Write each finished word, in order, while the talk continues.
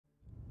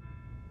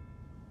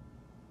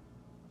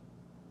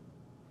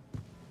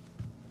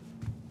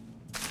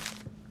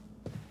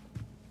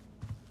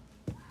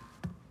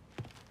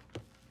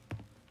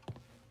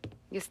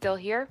You still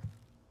here?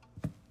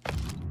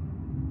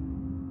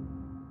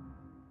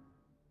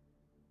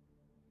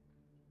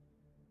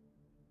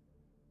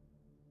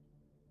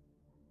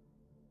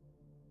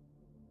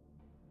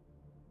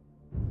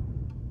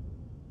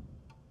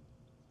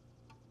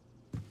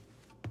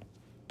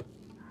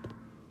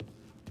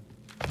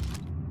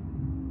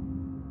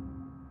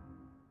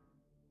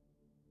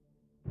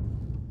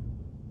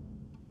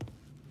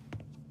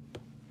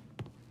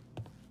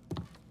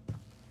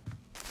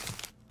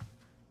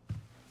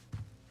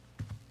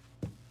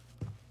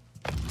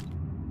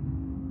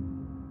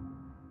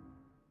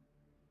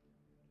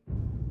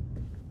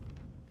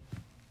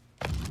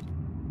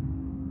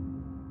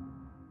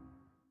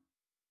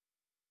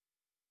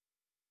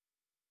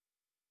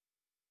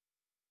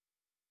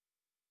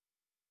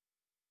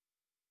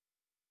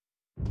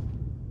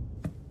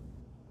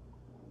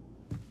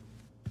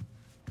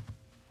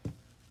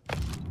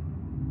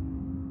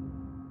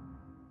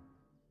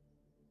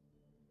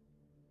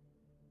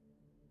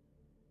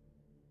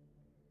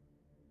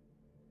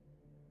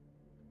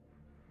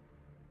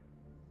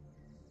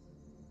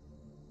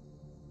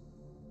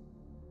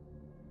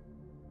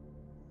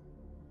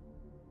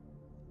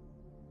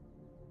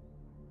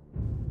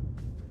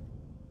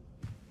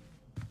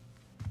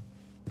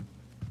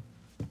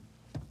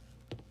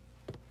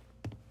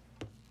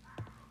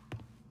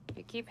 If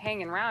you keep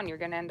hanging around, you're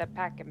gonna end up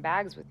packing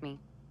bags with me.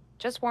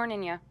 Just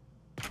warning you.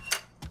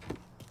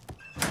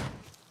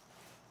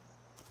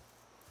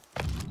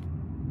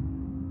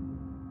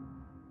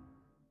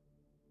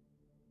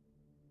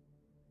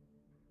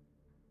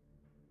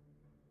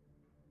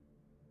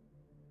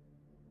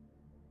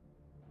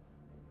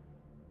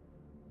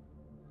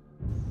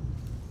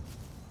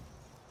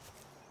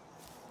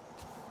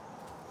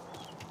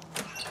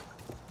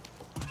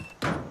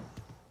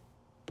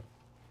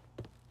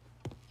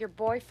 Your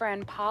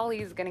boyfriend,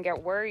 Polly's gonna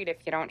get worried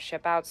if you don't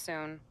ship out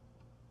soon.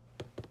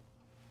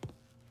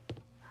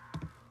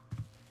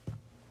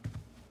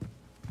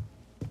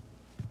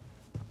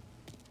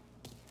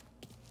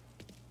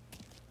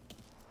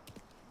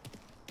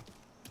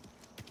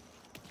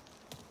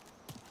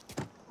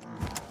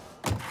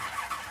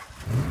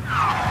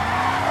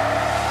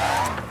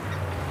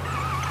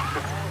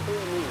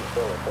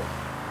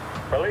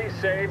 Police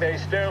say they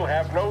still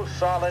have no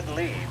solid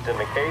leads in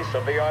the case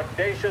of the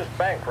audacious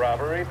bank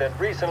robbery that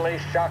recently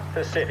shocked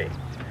the city.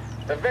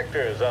 The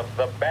victors of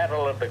the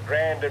Battle of the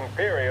Grand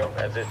Imperial,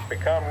 as it's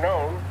become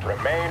known,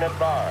 remain at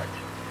large.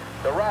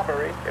 The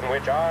robbery, in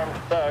which armed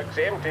thugs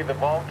emptied the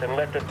vault and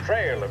left a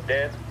trail of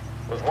death,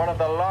 was one of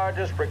the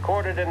largest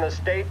recorded in the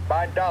state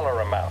by dollar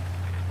amount.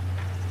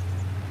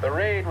 The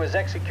raid was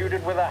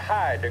executed with a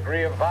high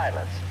degree of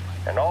violence,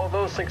 and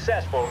although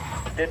successful,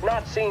 did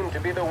not seem to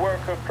be the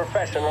work of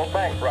professional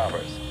bank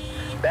robbers.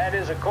 That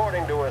is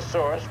according to a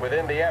source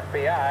within the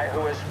FBI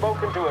who has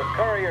spoken to a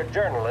Courier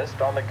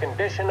journalist on the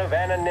condition of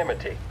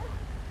anonymity.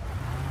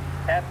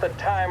 At the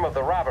time of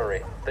the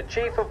robbery, the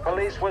chief of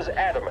police was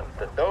adamant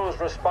that those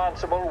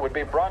responsible would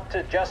be brought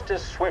to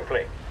justice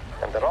swiftly,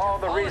 and that all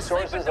the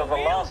resources of the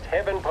Lost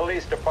Heaven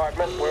Police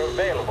Department were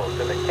available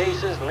to the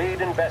case's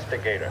lead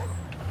investigator.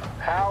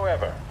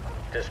 However,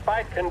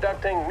 despite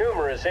conducting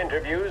numerous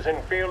interviews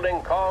and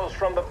fielding calls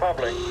from the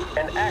public,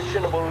 an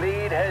actionable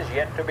lead has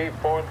yet to be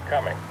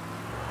forthcoming.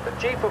 The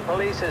chief of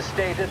police has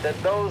stated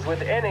that those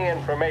with any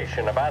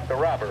information about the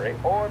robbery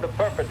or the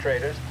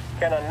perpetrators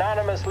can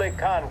anonymously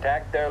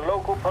contact their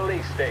local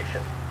police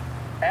station.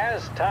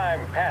 As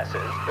time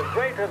passes, the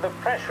greater the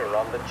pressure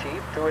on the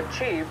chief to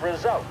achieve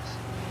results.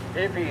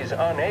 If he's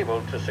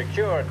unable to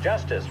secure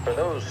justice for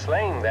those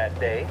slain that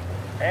day,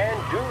 and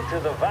due to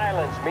the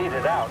violence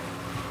meted out,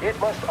 it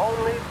must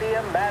only be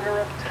a matter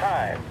of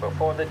time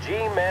before the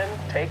G-men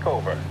take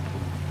over.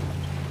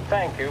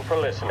 Thank you for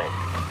listening.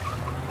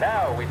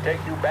 Now we take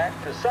you back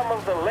to some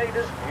of the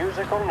latest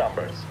musical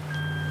numbers.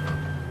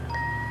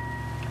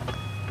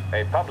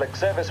 A public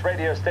service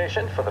radio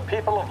station for the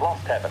people of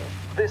Lost Heaven.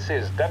 This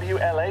is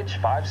WLH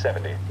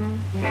 570.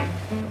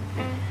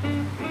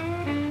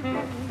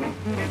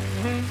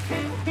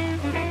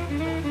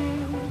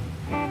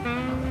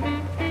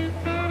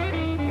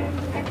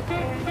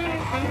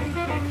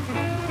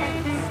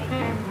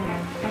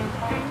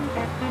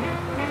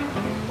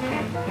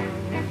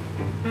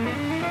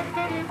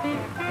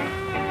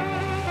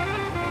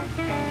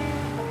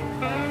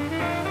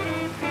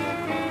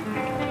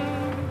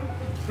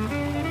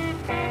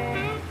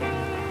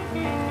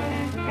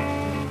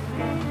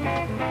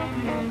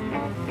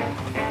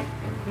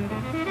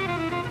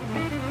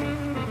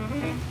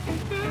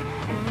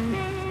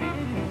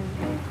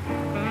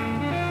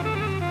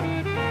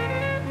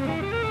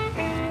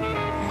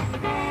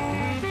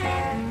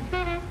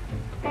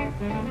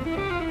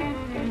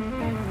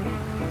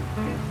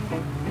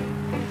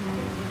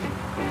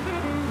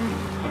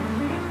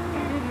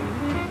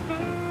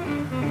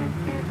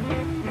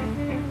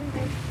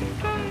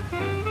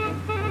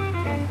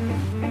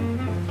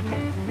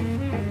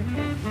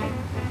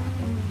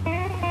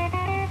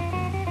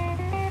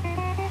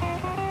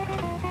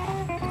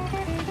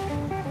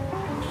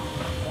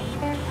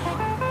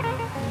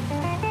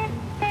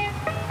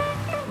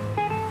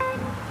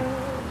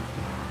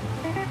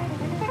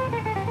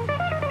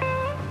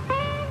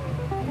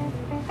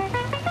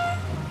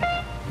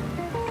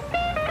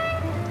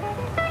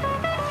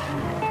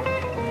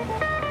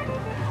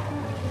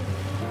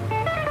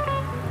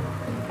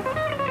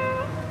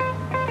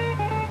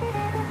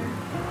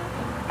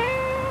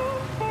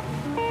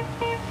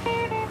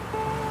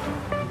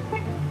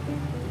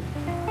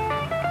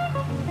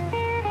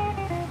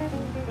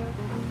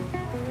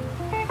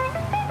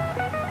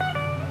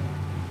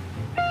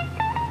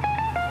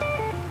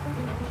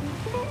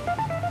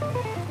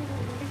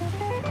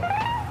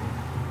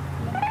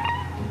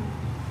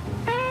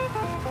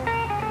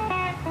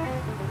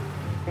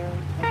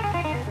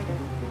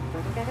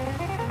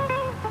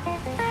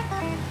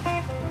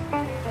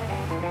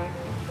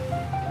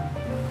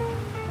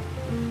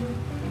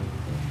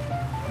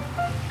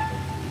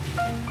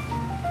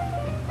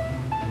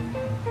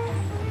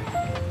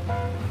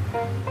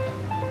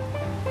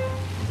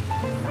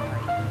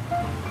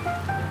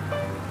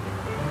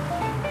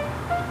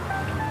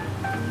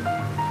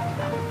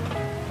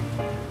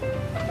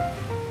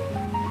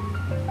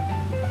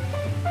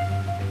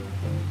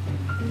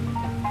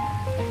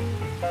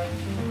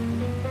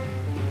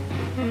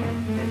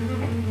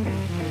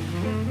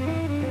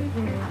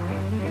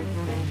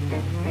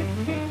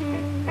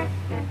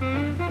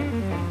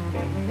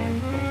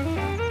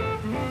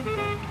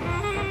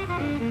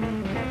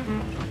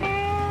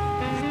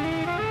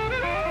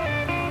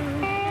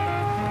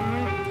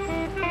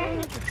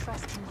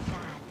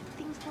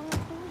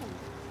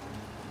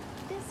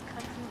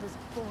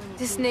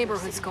 This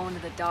neighborhood's going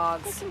to the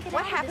dogs.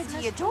 What happened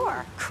to your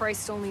door?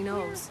 Christ only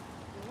knows.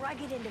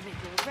 Rugged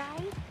individuals,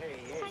 right? Hey,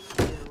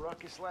 you had a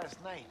ruckus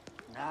last night.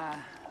 Nah,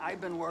 I've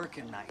been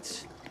working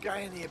nights. Guy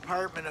in the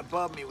apartment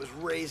above me was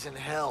raising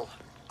hell.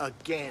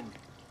 Again.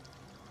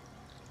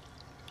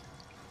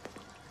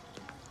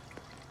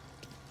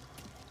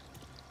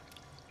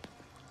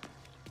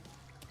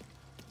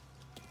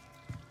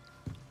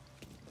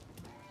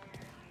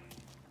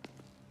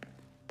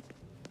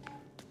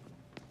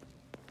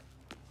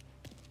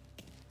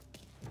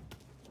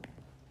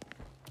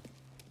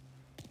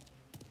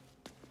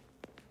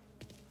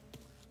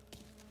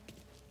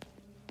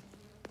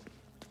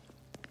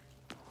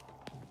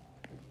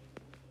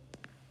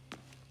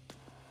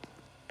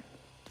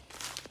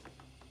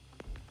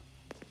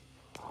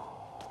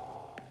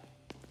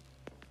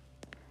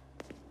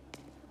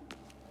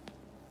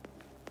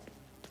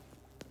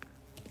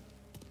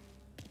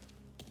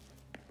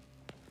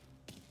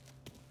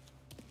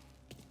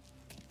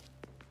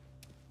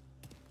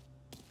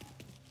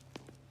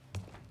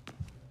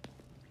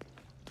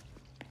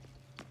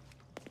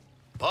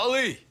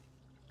 Polly!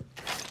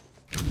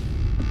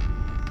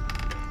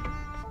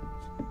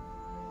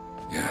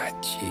 Ah,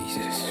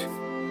 Jesus.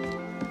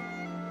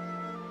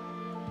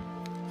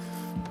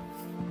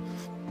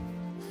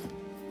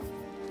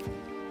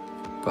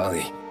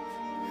 Polly.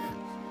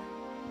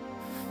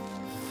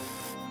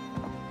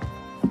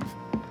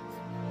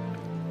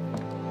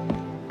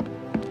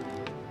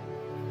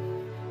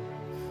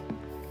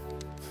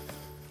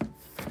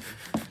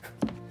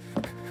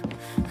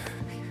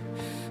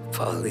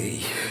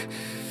 Polly.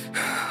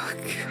 Oh,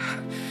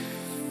 God.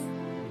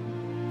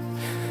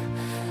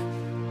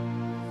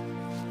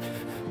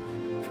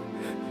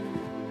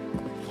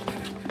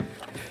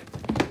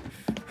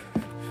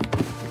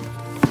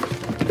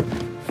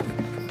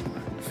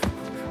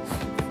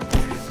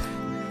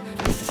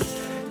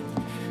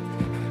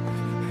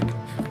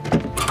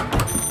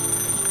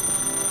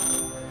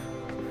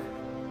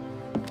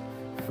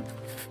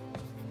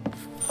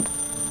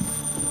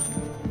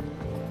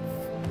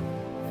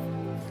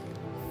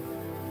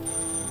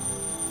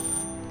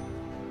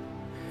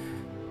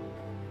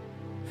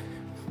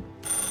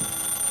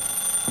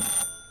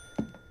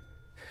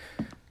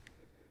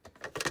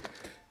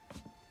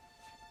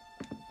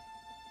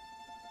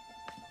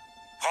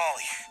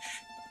 Polly.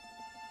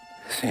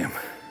 Sam,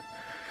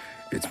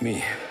 it's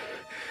me.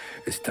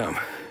 It's Tom.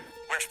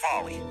 Where's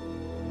Polly?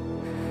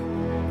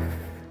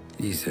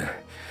 He's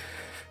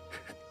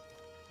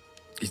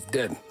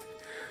dead.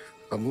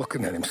 I'm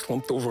looking at him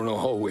slumped over in the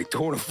hallway,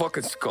 torn a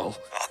fucking skull.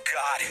 Oh,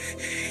 God.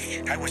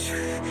 I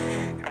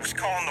was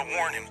calling to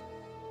warn him.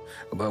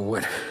 About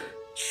what?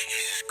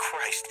 Jesus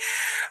Christ.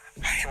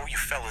 I owe you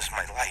fellas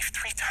my life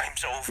 3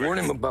 times over. Warn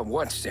him about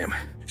what, Sam?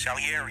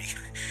 Salieri.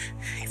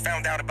 He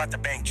found out about the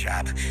bank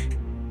job.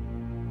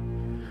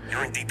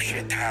 You're in deep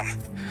shit, Tom.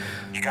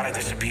 You gotta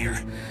disappear.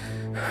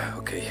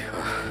 Okay.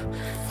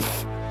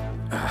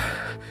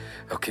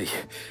 Okay.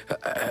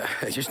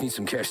 I just need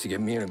some cash to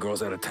get me and the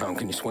girls out of town.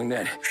 Can you swing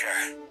that?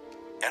 Sure.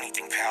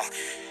 Anything, pal.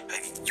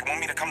 You want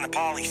me to come to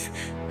Polly's?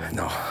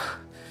 No.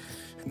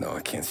 No,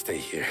 I can't stay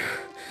here.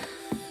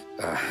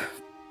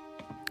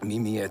 Meet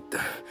me at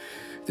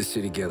the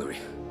city gallery.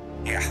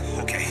 Yeah,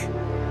 okay.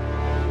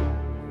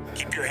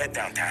 Keep your head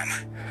down, Tom.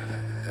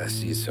 I'll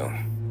see you soon.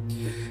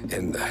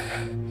 And,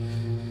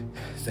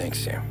 thanks,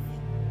 Sam.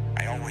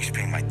 I always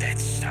pay my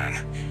debts, Tom.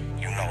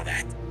 You know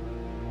that.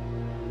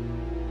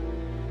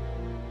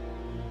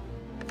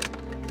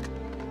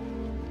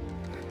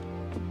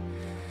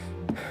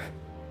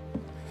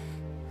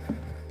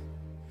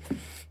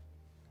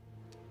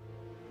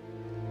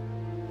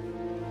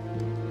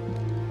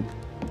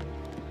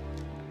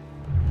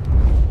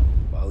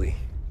 Molly,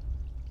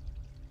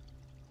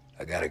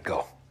 I gotta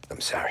go.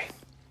 I'm sorry.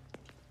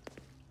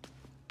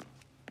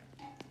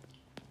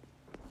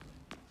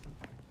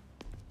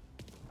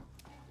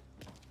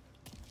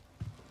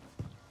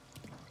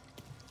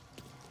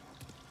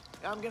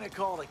 I'm gonna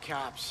call the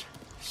cops.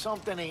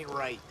 Something ain't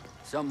right.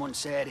 Someone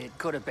said it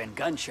could have been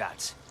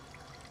gunshots.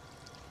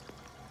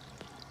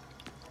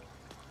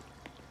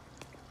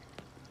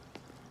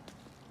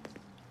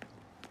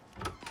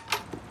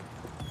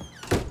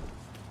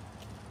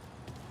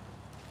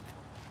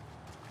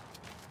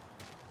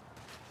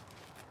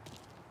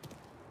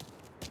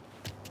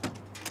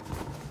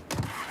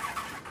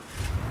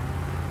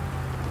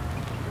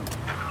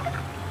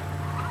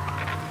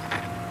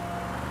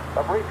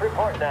 A brief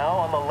report now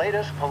on the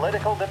latest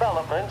political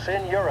developments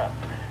in Europe.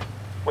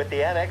 With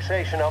the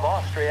annexation of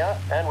Austria,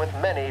 and with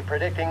many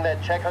predicting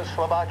that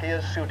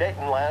Czechoslovakia's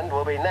Sudetenland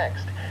will be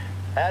next,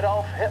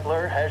 Adolf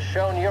Hitler has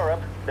shown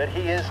Europe that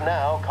he is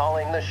now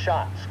calling the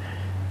shots.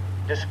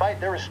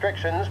 Despite the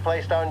restrictions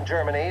placed on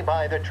Germany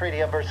by the Treaty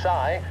of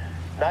Versailles,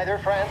 neither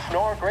France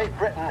nor Great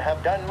Britain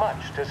have done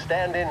much to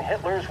stand in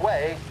Hitler's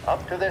way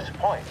up to this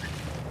point.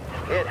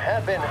 It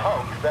had been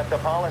hoped that the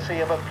policy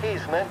of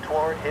appeasement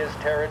toward his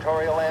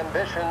territorial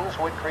ambitions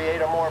would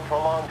create a more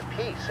prolonged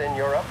peace in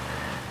Europe,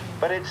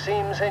 but it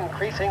seems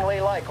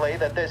increasingly likely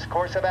that this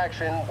course of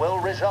action will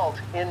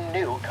result in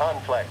new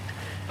conflict.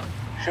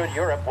 Should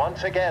Europe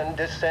once again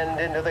descend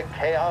into the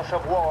chaos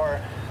of war,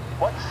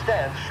 what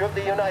stance should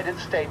the United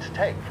States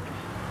take?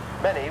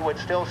 Many would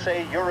still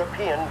say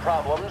European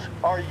problems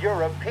are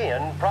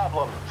European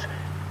problems.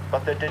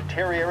 But the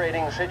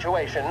deteriorating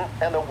situation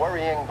and the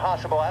worrying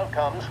possible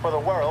outcomes for the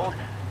world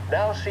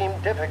now seem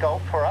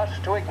difficult for us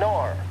to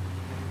ignore.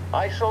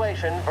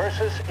 Isolation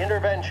versus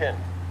intervention.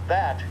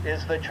 That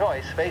is the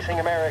choice facing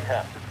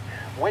America.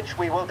 Which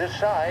we will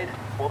decide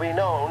will be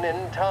known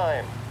in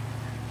time.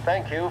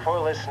 Thank you for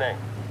listening.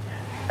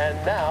 And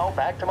now,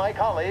 back to my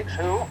colleagues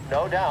who,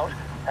 no doubt,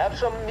 have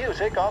some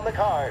music on the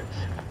cards.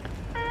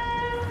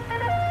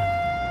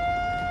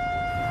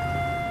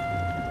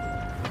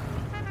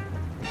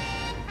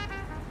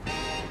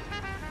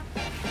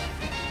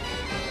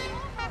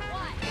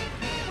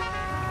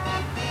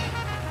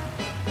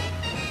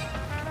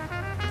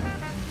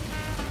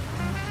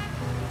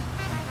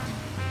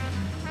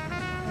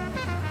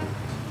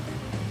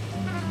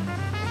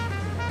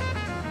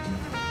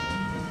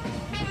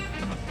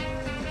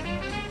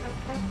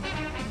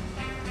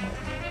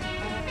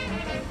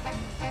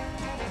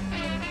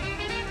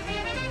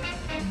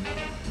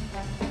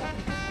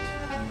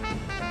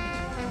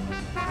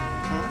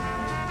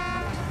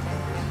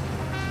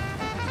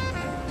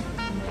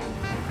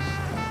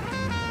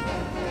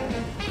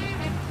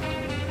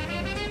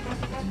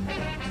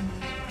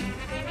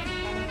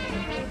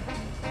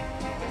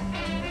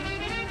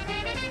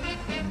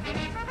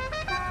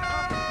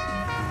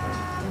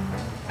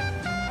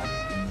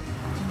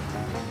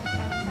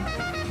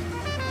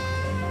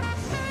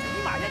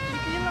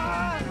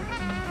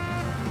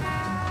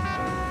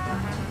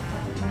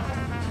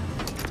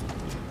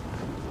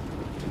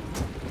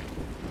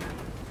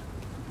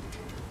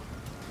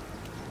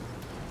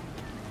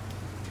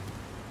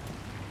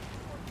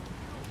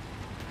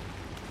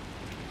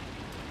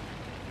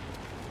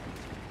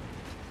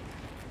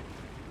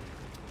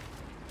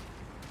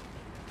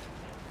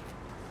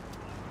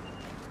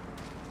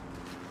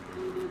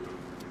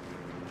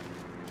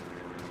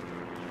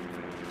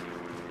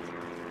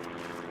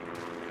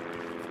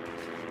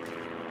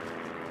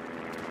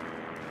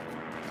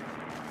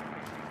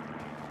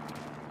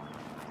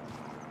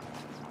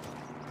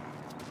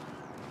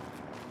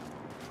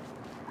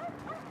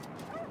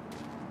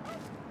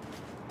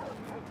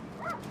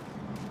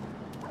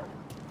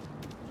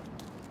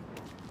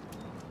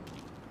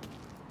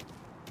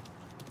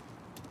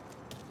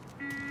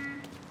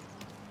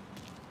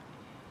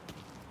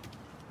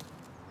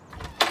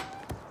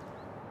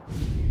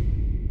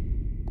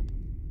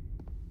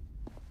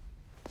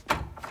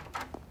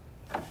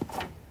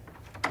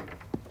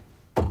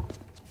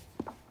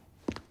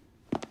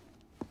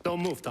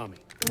 Don't move, Tommy.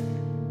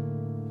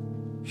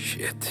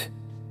 Shit.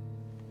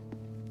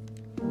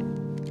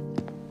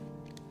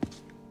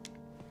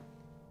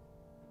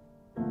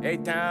 Hey,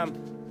 Tom.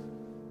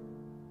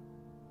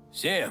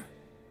 Sam.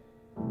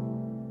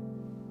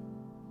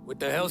 What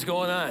the hell's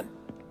going on?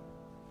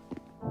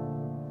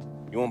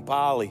 You and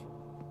Polly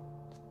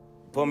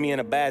put me in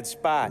a bad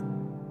spot.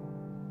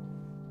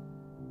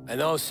 I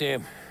know,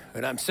 Sam,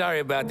 and I'm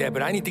sorry about that,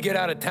 but I need to get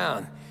out of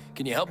town.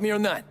 Can you help me or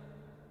not?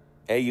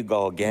 There you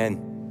go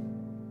again.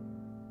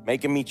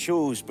 Making me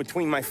choose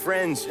between my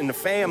friends and the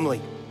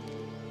family.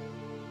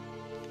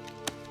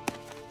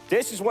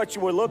 This is what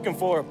you were looking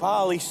for,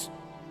 Polly's.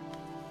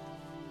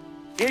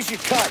 Here's your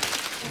cut.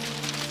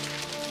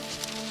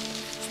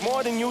 It's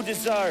more than you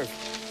deserve.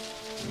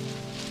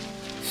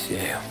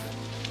 Sam.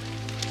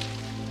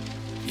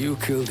 You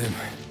killed him.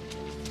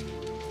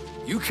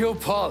 You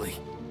killed Polly.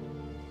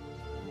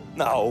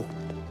 No.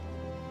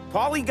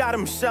 Polly got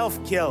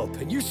himself killed.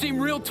 And you seem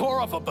real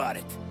tore up about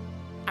it.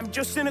 I'm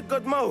just in a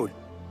good mood.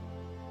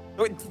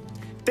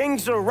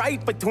 Things are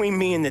right between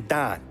me and the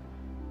Don.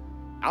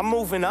 I'm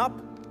moving up,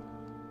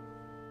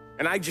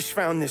 and I just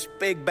found this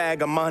big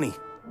bag of money.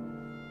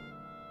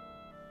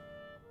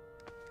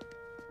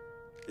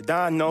 The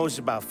Don knows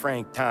about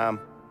Frank,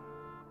 Tom.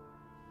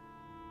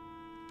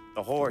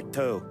 The whore,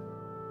 too.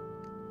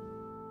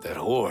 That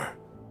whore?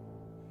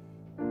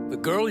 The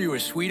girl you were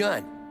sweet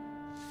on?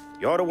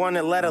 You're the one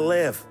that let her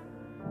live.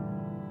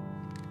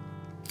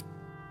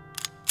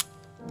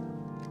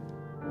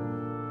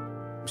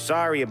 I'm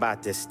sorry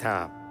about this,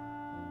 Tom.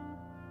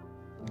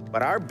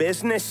 But our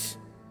business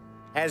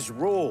has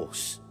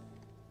rules.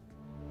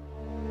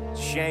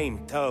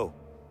 Shame, too.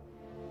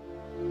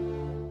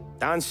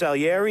 Don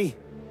Salieri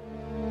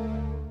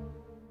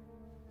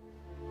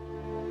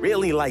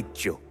really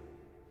liked you.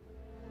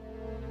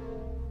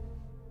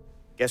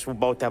 Guess we'll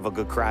both have a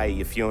good cry at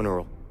your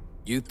funeral.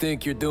 You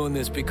think you're doing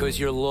this because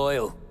you're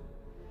loyal.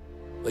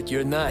 But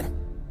you're not.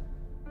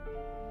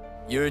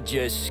 You're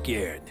just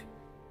scared.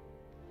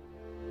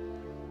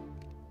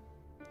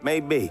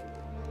 Maybe.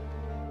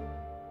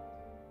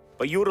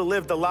 But you'd have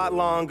lived a lot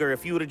longer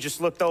if you'd have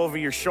just looked over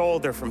your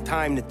shoulder from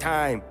time to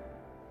time.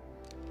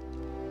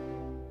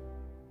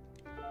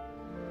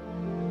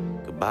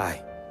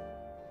 Goodbye.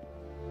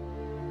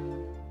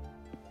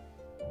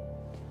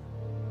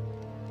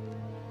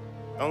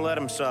 Don't let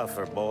him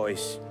suffer,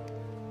 boys.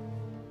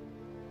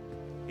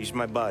 He's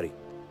my buddy.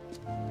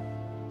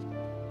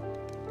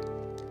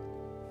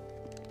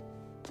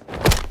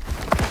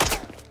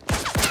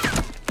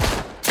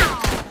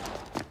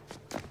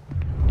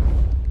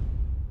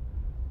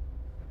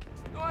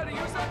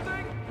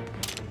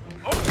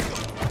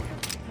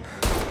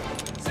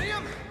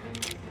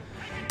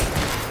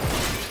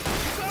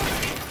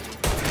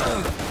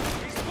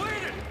 He's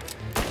bleeding!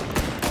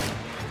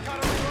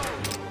 Gotta reload!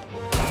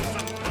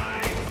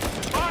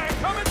 Fire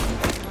coming!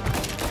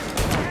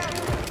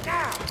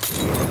 Now!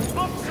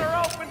 Books are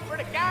open for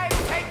the guy who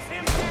takes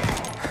him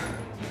down!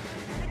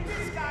 Get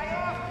this guy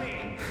off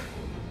me!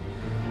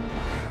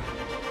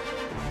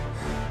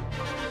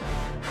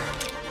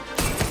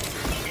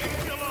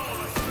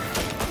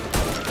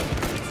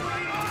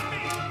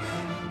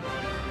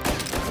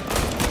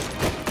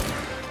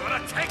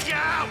 Take you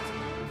out!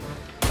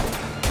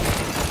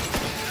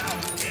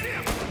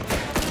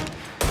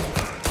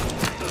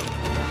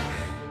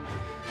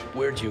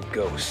 Where'd you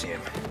go, Sim?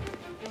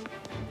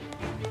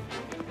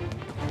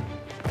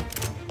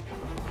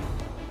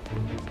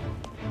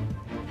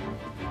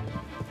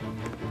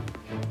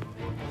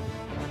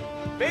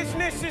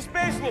 Business is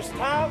business,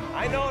 Tom.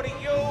 I know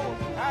that you,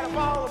 out of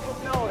all of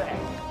them, know that.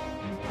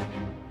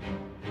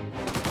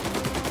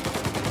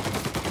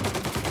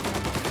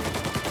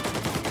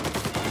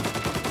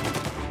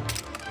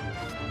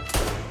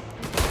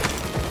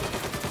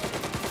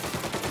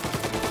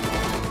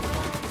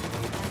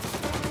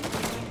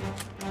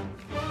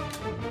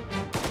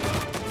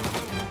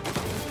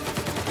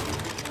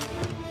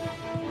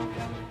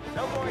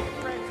 No more your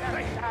friends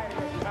having died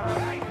of it, Tom.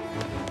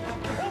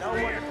 No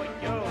one but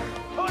you.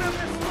 Put him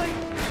to sleep.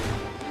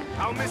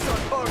 I'll miss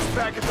our bugs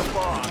back at the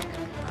bar.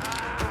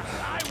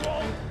 I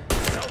won't!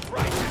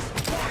 Self-righteous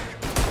fuck!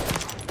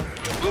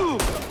 You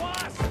fuck the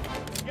boss!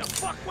 You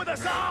fuck with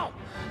us all!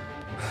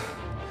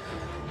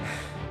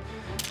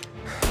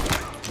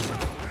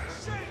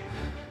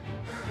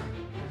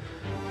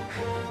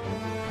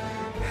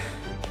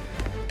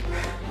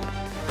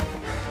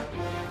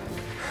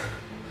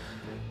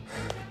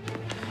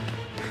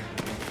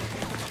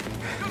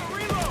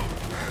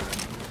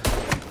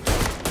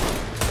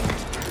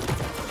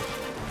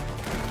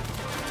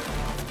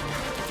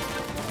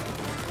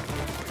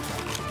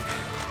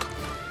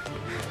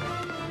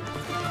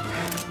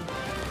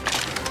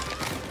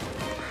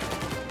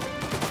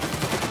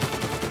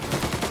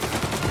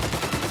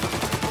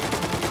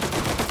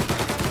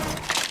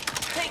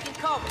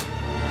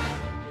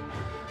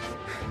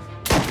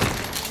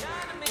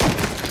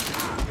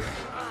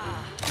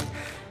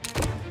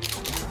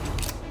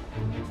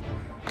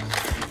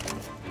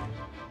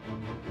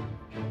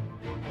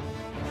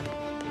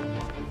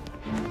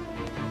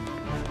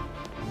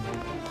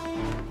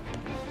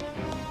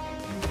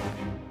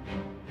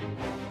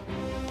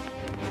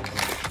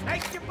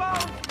 Take your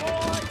bones,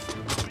 boys!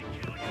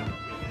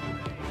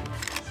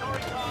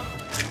 Sorry, Tom.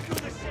 Do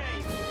the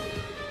same.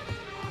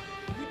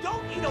 We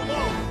don't eat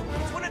alone.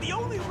 It's one of the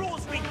only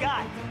rules we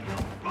got.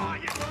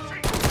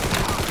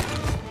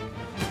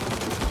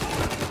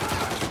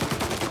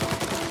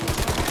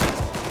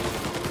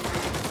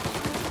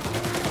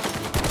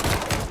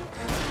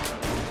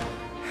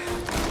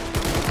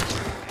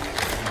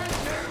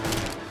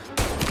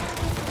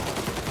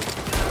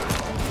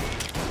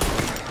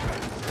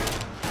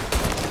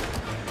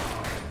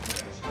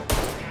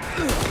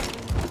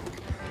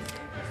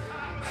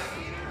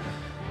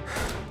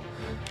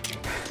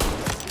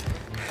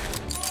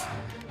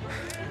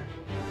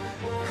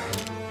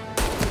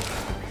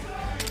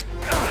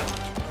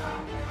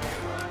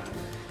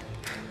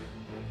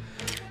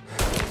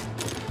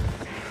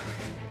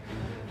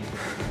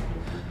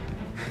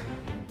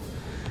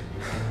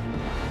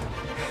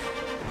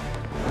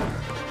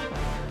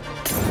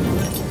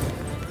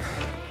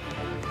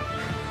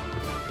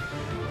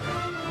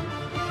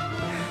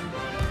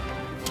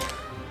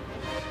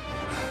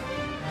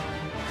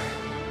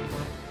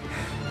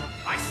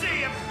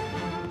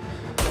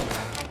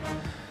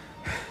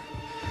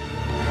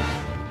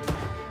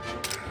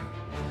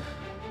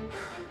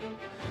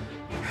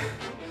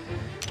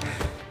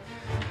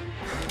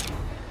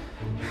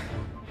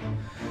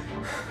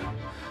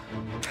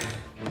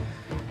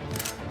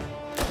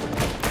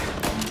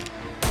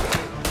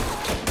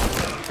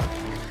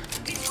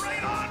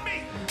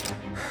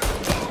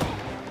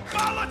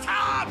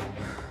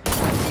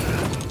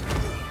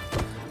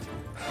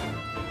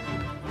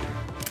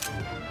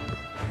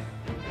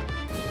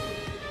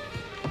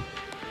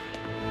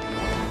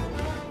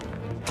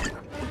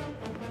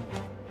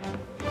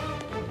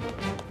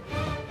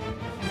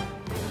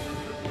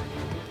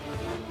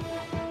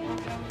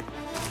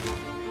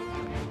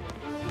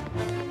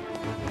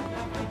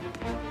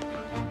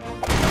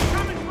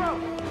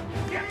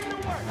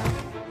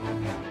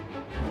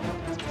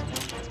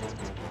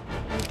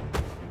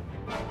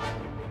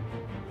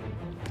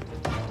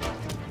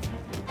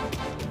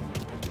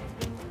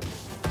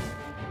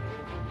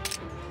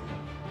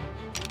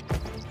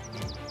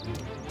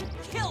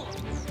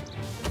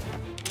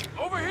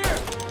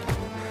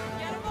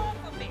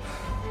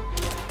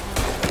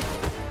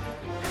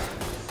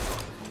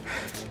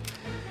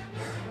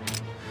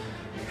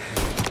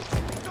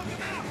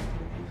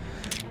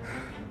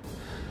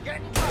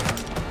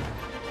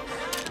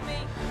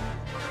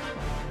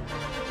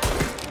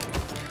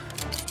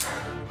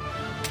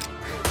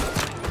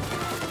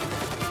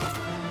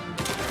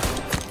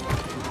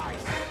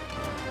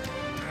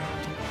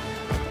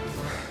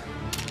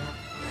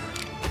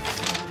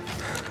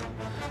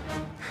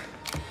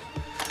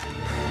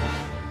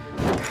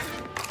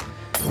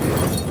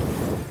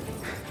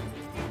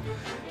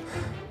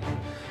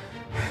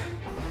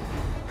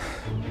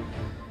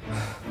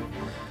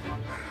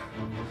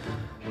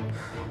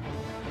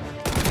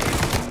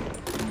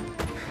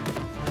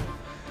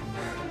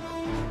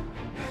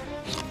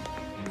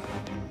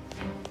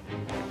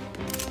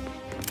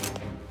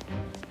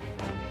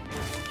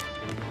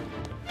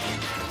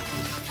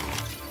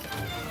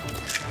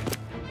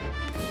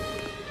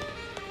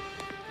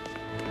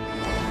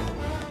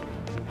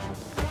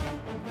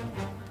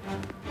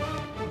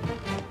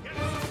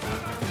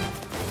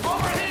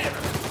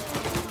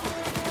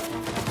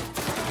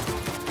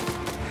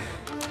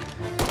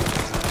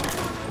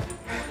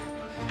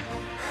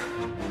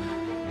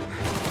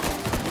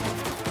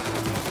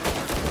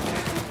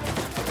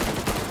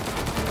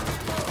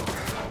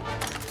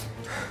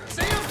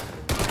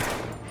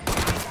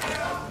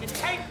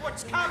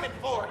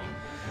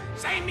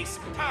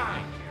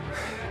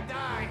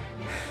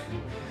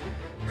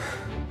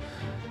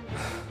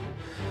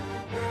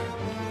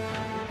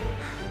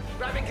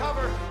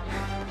 cover!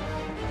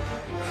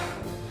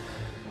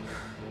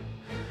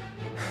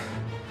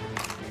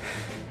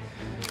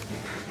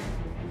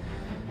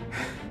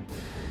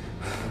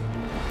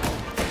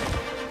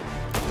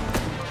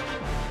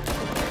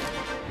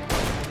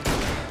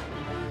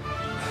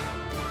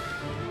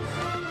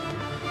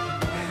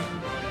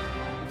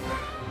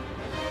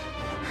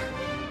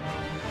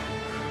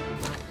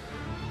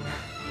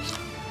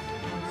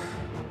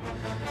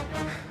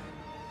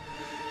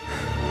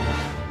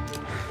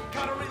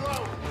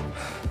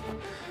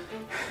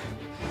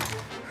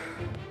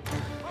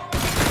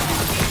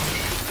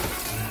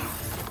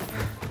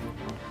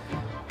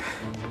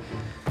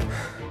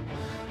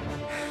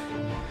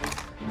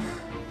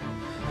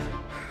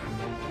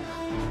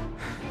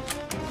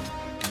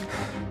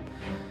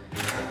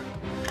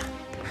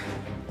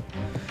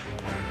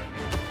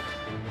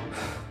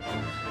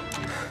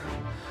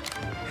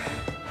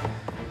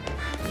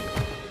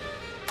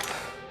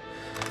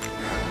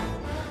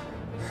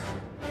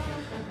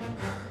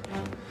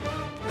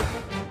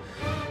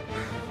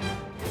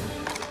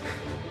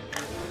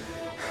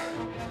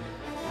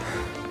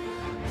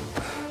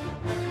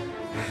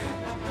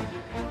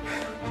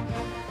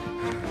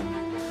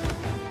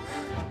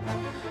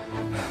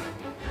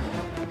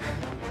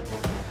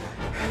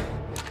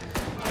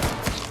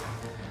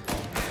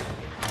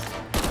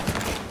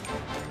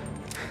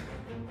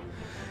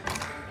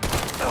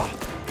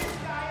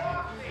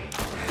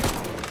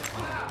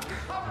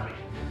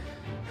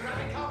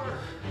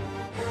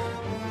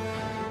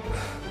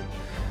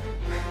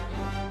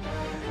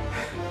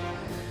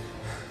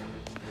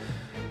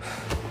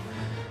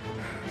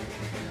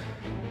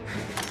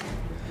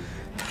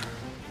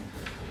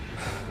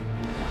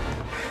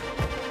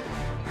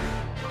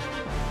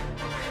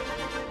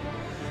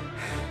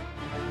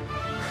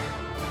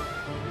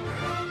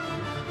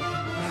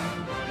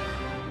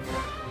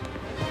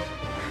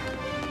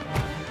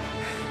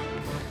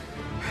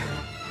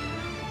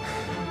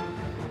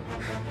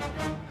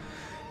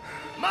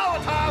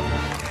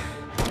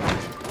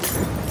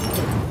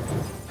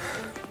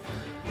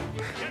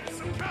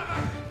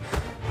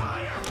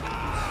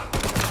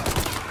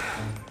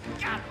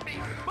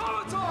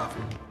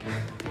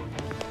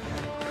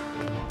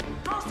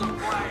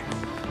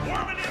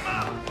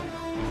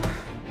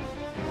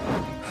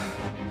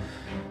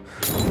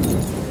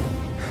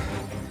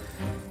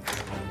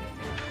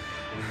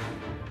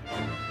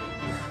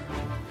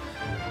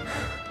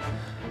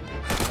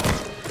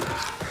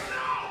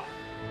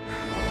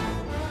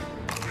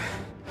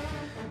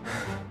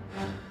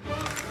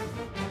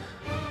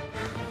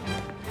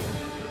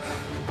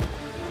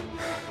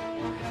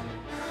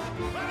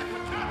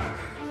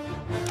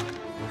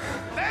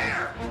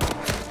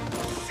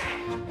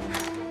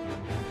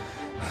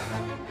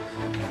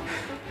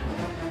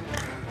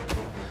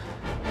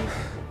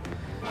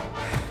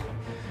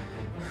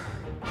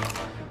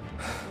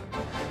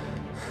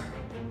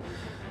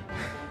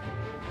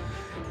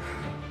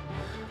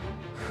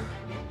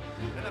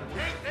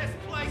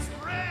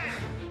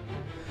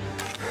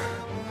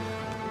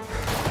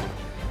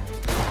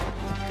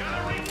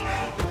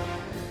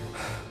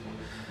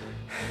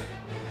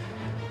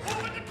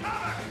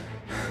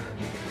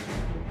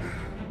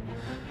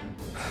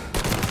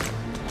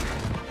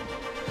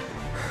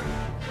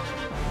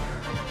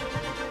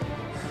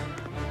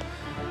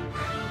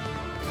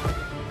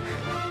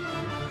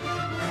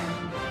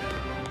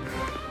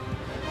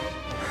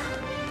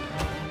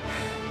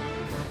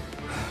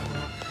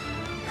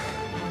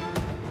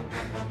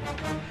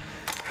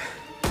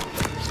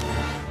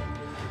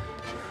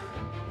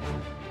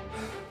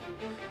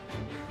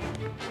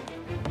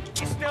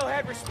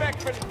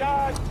 Respect for the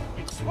dog,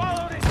 you'd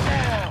swallow this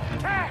ball.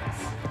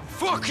 Cats!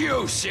 Fuck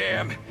you,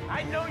 Sam!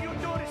 I know you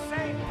do the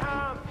same,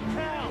 Tom.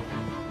 Hell,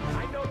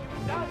 I know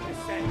you've done the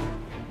same.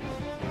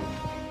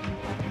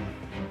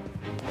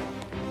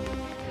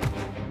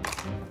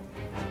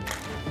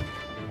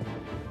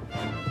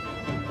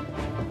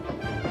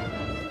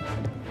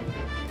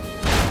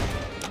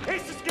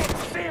 This is getting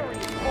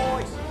serious,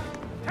 boys.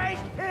 Take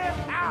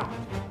him out.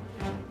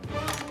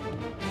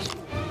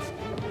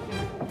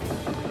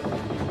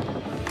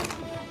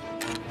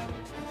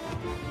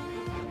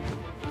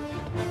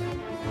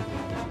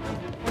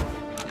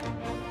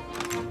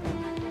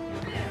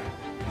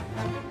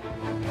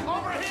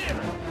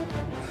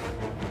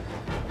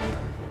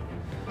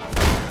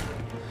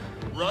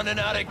 Running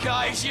out of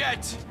guys yet?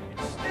 It's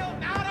still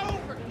not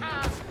over,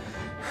 Tom.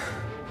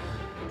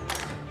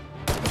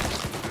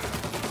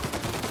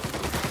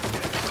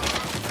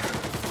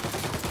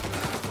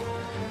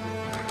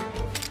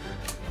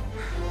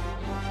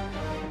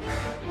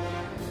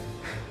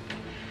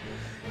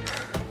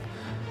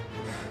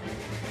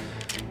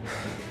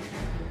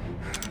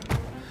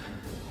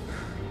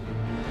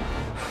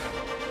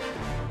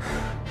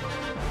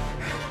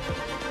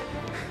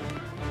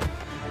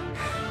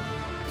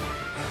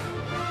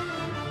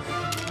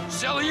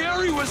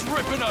 Salieri was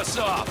ripping us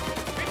off!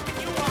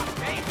 Ripping you off,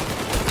 baby.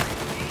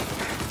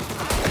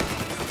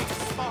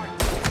 Smart.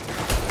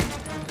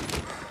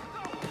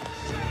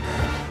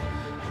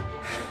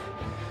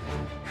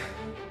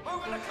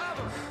 Move in the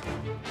cover.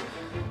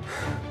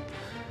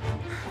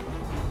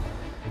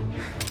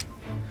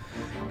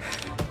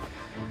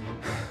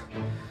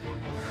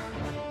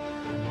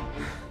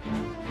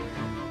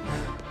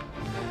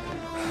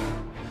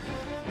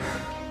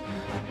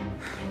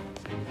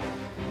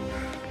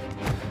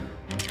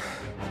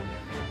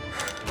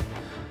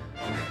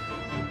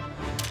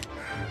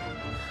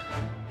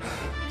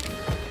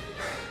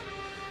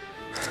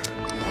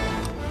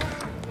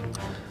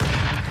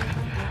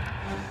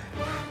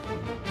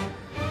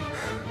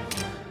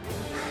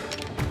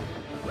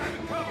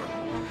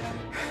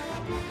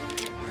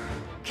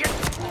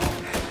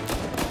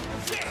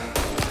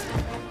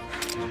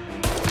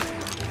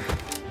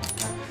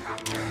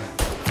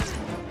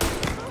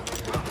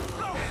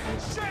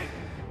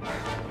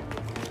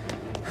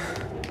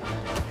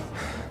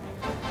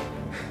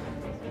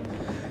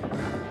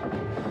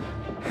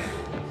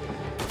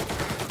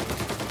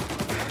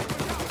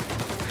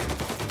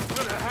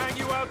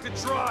 allowed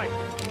to try.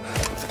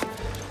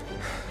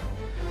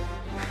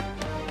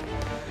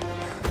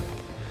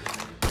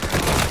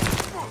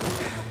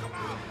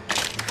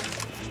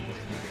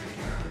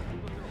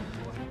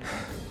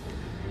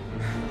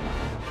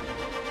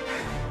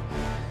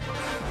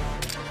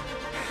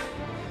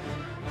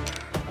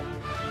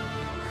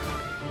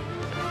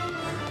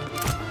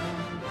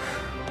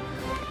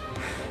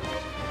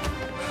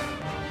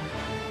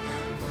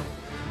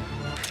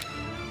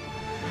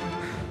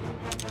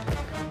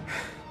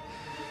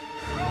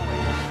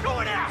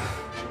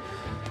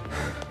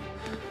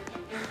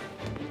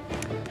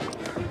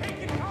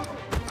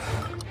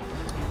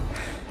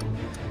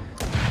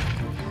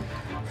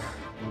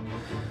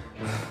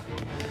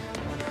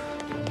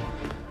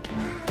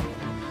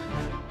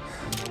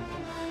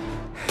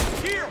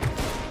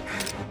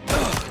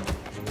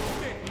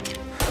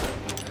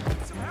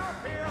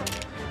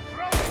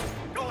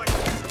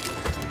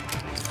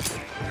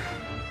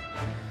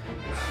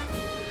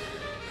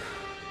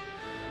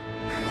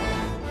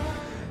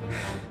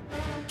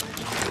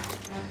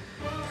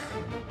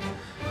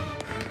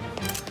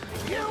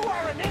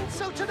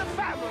 To the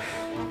family!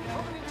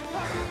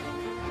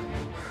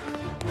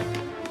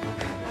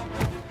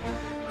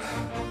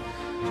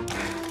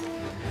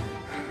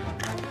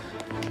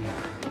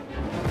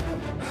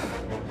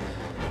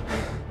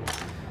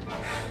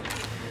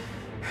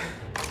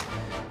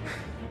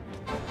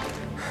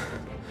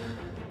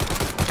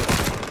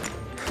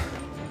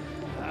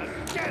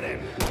 Get him!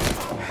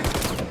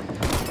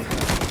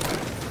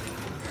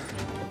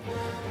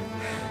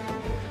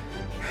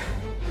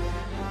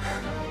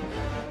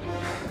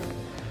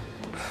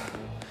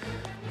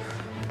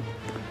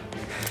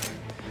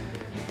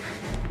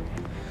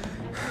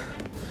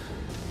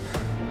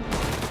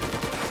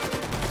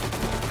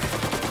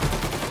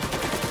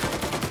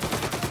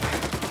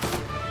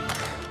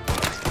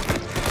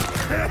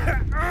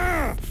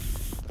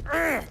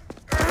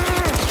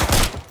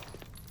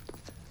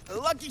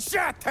 Lucky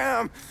shot,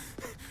 Tom.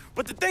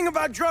 But the thing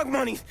about drug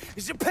money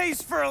is it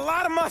pays for a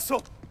lot of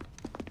muscle.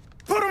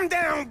 Put him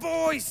down,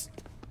 boys!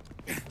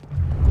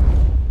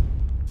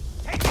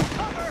 Take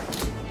cover!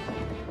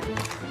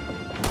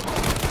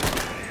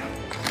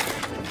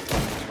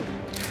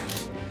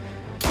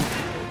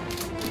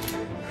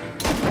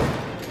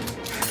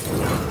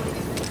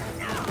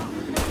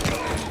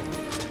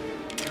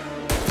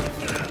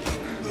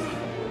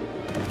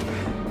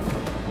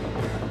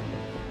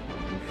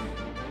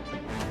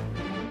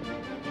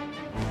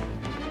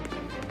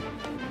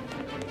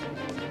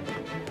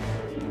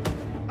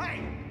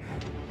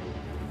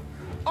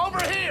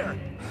 Over here!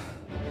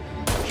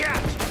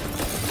 Catch!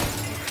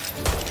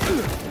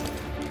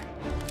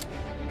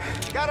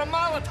 Got a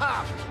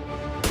Molotov!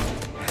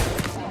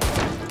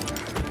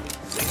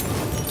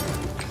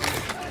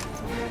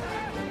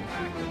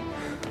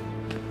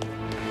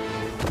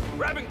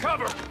 Grabbing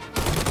cover!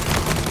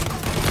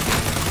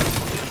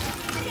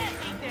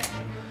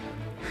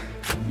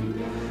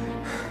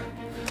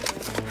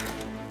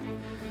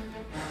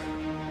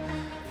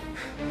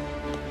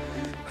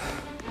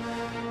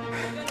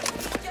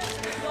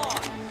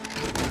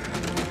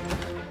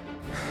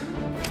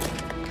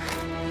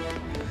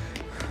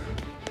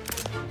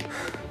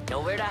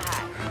 Nowhere to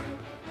hide.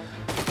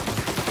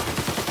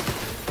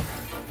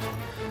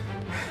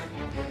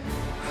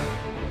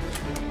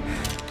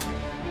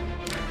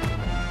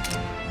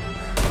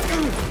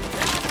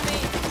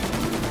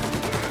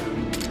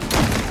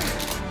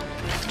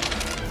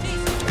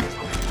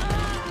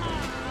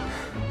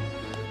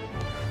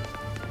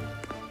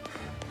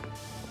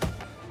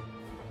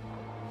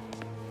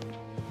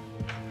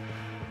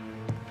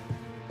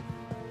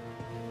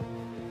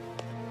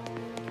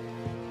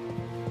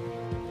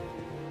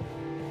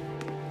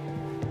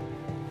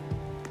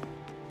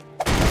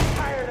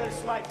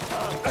 Like I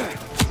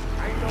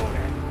know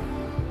that.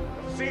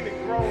 I've seen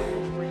it grow in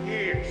you for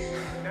years.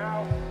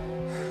 Now,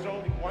 there's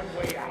only one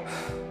way out.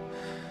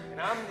 And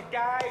I'm the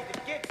guy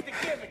that gets to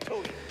give it to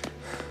you.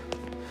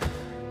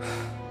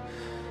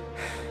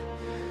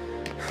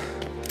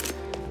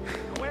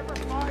 However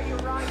far you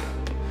run,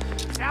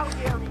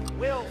 Salieri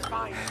will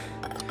find you.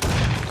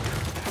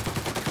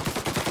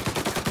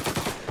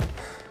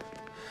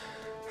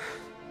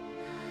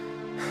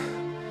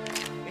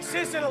 This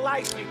isn't a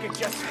life you can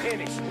just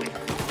finish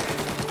with.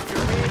 You're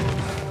in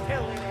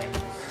till it ends.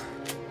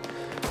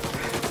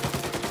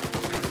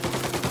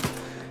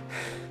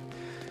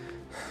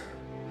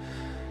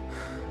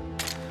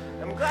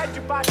 I'm glad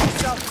you bought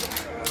yourself some...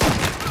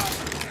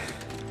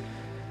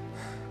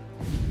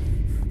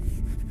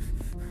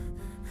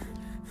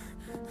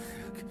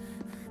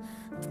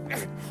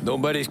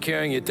 Nobody's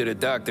carrying you to the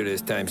doctor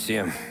this time,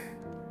 Sam.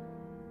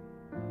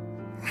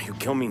 You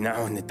kill me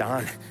now in the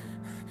dawn.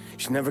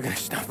 She's never gonna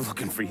stop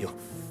looking for you.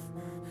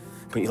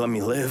 But you let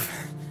me live.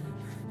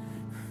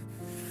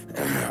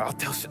 I'll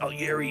tell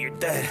Salieri you're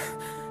dead.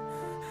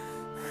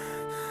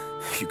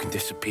 You can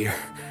disappear.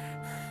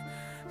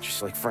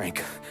 Just like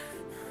Frank.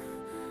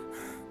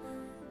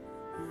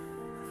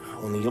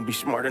 Only you'll be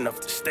smart enough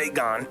to stay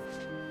gone.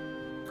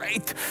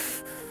 Right?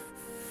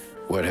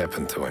 What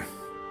happened to him?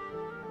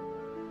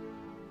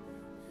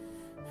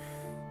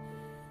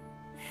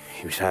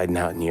 He was hiding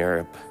out in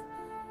Europe.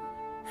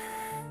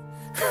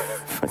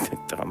 But the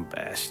dumb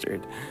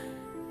bastard.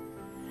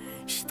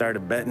 He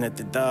started betting at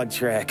the dog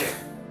track.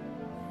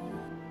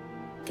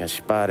 Got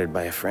spotted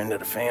by a friend of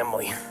the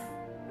family.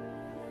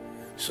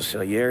 So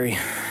Salieri,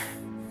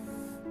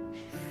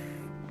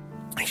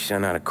 he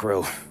sent out a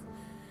crew.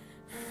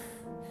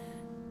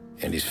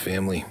 And his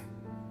family?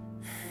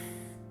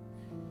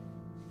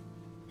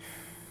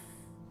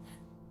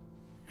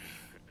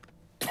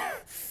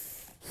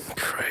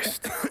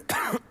 Christ.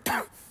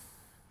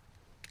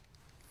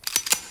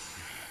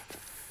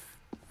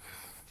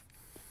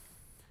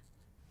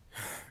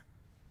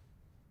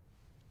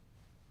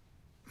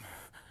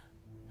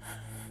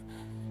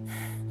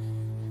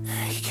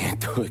 You can't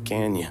do it,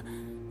 can you?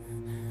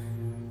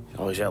 There's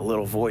always that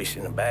little voice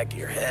in the back of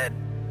your head.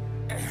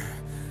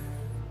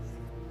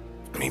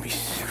 Maybe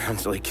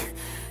sounds like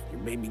your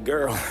baby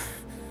girl.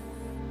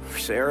 Or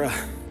Sarah.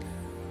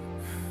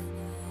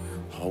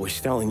 Always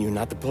telling you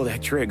not to pull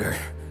that trigger.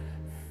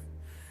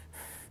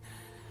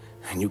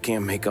 And you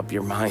can't make up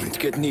your mind. It's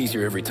getting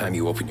easier every time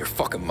you open your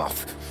fucking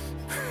mouth.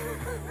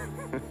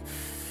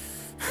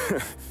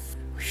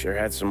 We sure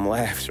had some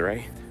laughs,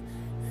 right?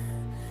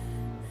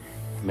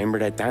 Remember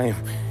that time?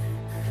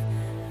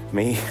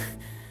 Me,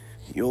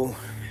 you,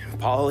 and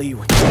Polly.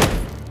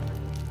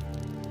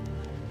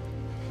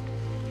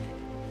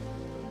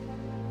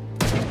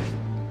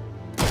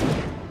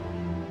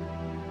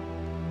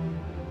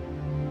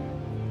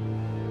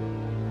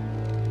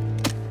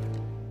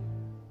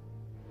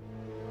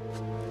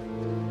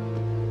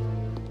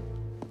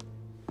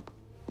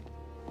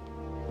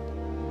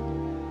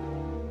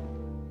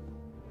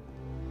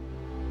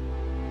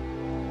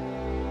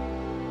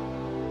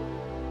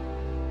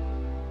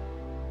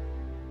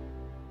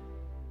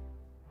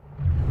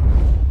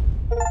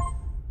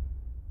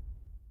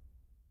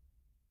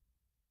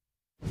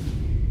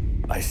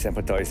 I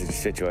sympathize with the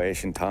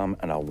situation, Tom,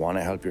 and I want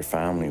to help your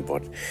family,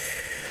 but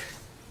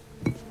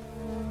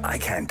I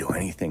can't do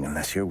anything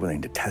unless you're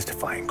willing to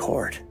testify in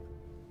court.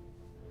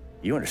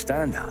 You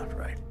understand that,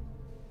 right?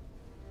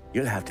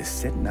 You'll have to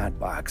sit in that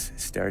box,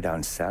 stare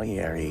down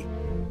Salieri,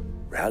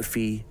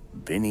 Ralphie,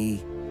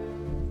 Vinny,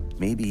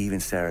 maybe even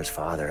Sarah's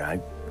father. I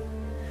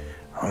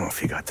don't know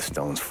if you got the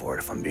stones for it,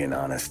 if I'm being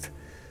honest.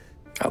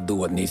 I'll do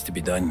what needs to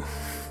be done.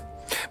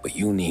 But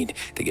you need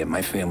to get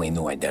my family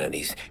new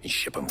identities and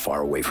ship them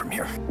far away from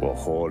here. Well,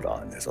 hold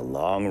on. There's a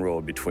long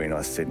road between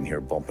us sitting here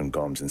bumping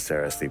gums and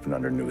Sarah sleeping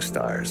under new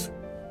stars.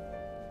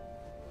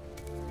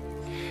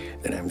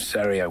 Then I'm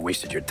sorry I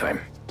wasted your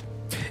time.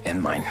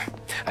 And mine.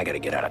 I gotta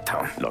get out of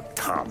town. Look,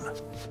 Tom.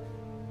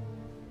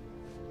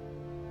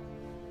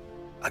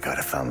 I got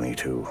a family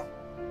too.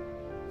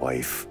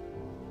 Wife,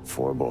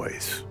 4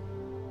 boys.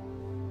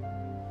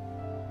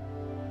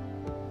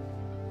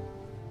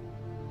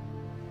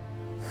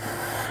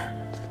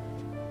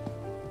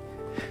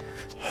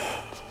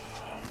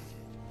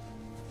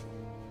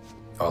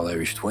 All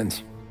Irish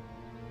twins.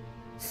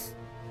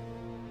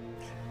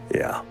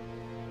 Yeah.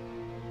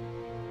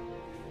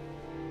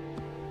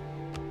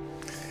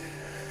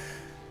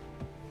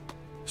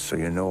 So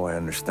you know I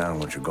understand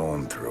what you're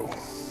going through.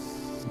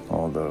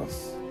 All the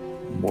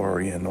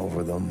worrying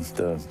over them,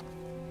 the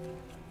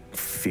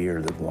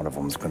fear that one of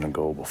them's gonna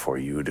go before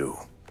you do.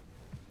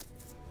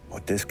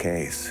 But this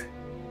case,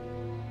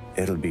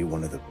 it'll be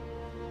one of the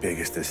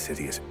biggest this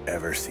city has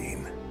ever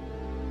seen.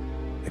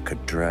 It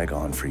could drag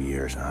on for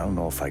years, and I don't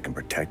know if I can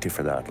protect you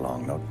for that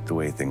long, not the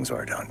way things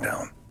are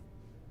downtown.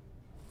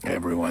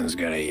 Everyone's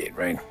gotta eat,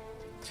 right?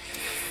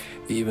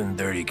 Even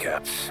dirty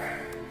cops.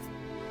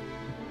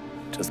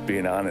 Just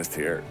being honest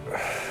here,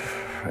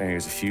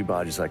 there's a few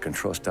bodies I can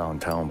trust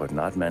downtown, but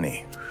not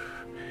many.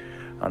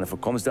 And if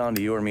it comes down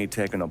to you or me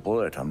taking a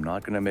bullet, I'm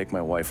not gonna make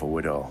my wife a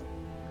widow.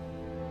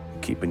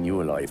 Keeping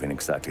you alive ain't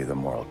exactly the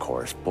moral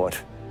course,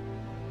 but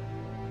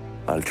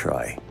I'll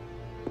try.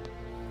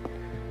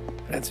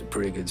 That's a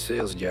pretty good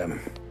sales job.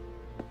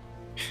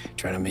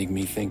 Trying to make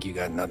me think you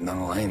got nothing on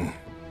the line.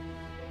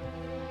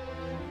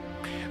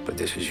 But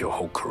this is your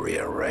whole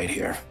career right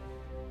here.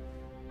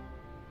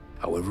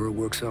 However it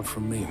works out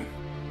for me,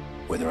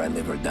 whether I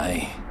live or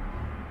die,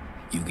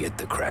 you get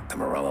to crack the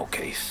Morello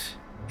case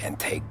and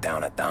take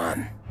down a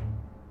Don.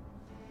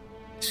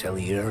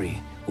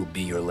 Salieri will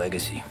be your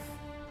legacy.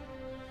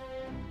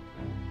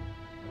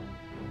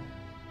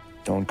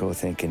 Don't go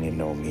thinking you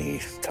know me,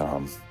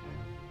 Tom.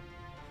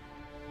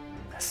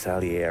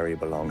 Salieri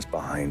belongs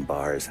behind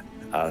bars.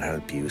 I'll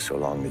help you so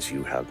long as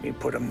you help me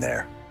put him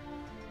there.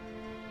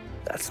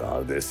 That's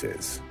all this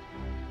is.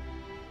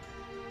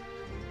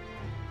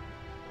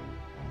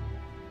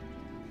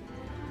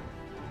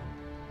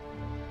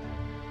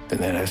 Then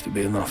that has to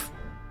be enough.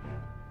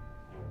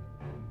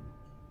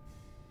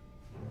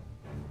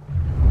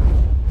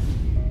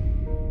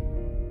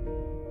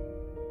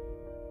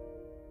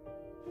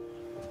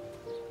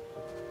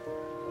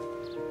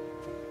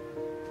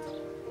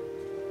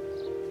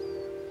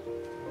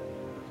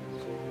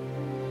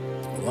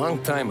 A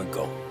long time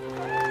ago,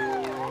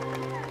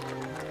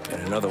 in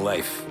another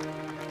life,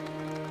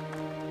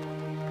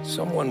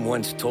 someone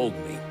once told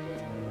me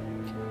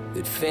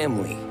that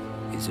family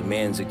is a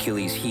man's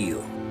Achilles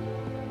heel,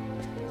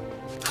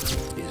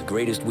 his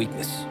greatest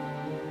weakness.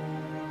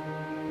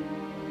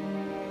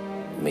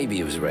 Maybe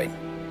he was right.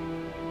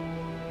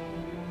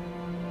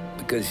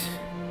 Because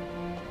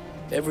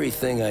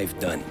everything I've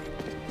done,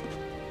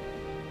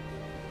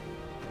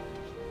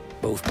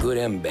 both good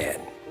and bad,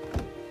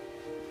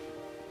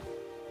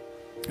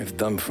 I've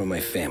done for my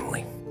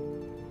family.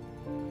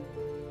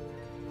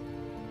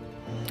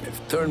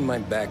 I've turned my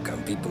back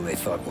on people I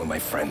thought were my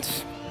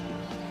friends.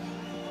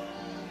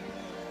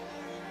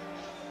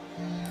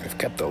 I've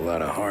kept a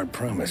lot of hard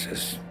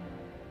promises.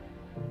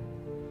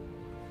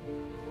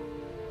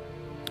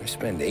 I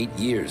spent 8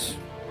 years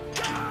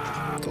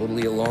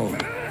totally alone,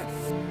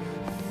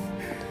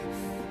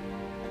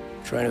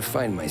 trying to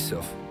find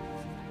myself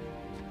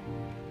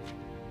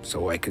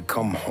so I could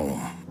come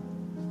home.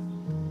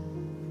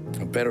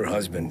 A better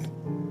husband,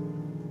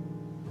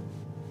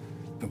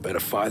 a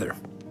better father,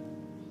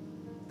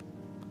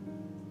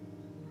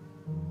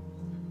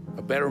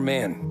 a better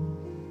man.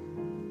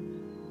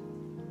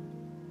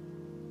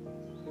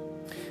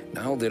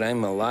 Now that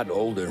I'm a lot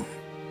older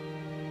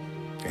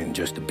and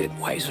just a bit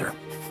wiser,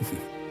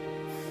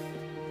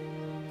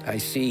 I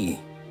see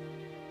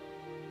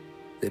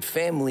that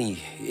family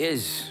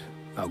is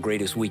our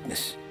greatest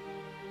weakness,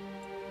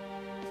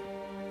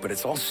 but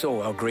it's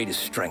also our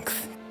greatest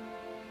strength.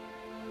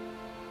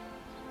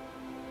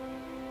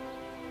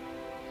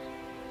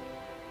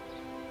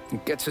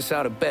 It gets us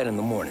out of bed in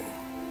the morning.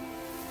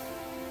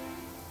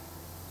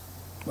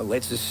 It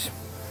lets us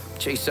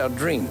chase our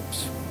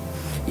dreams,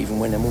 even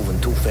when they're moving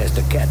too fast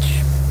to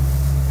catch.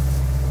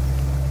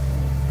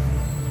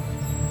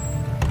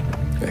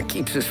 It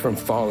keeps us from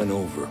falling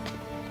over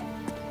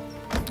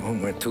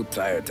when we're too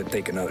tired to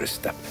take another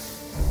step.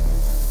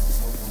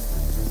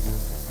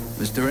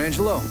 Mr.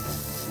 Angelo.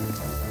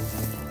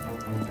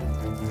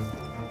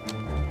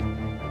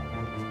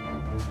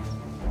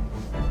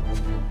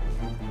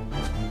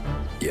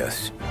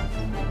 Yes.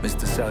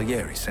 Mr.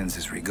 Salieri sends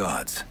his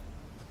regards.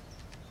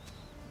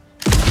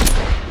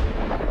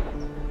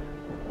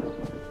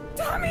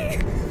 Tommy!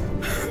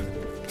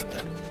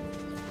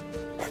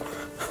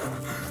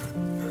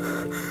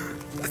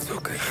 That's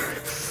okay.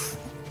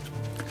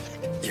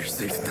 You're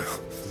safe now.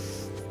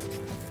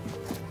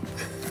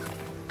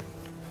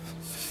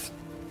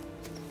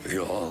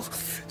 You're all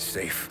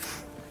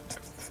safe.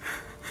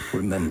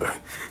 Remember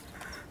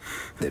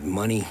that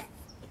money,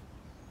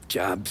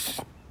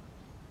 jobs,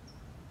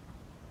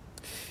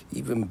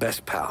 even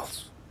best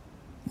pals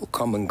will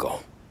come and go.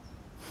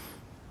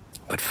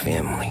 But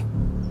family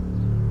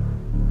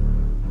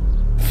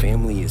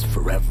is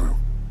forever.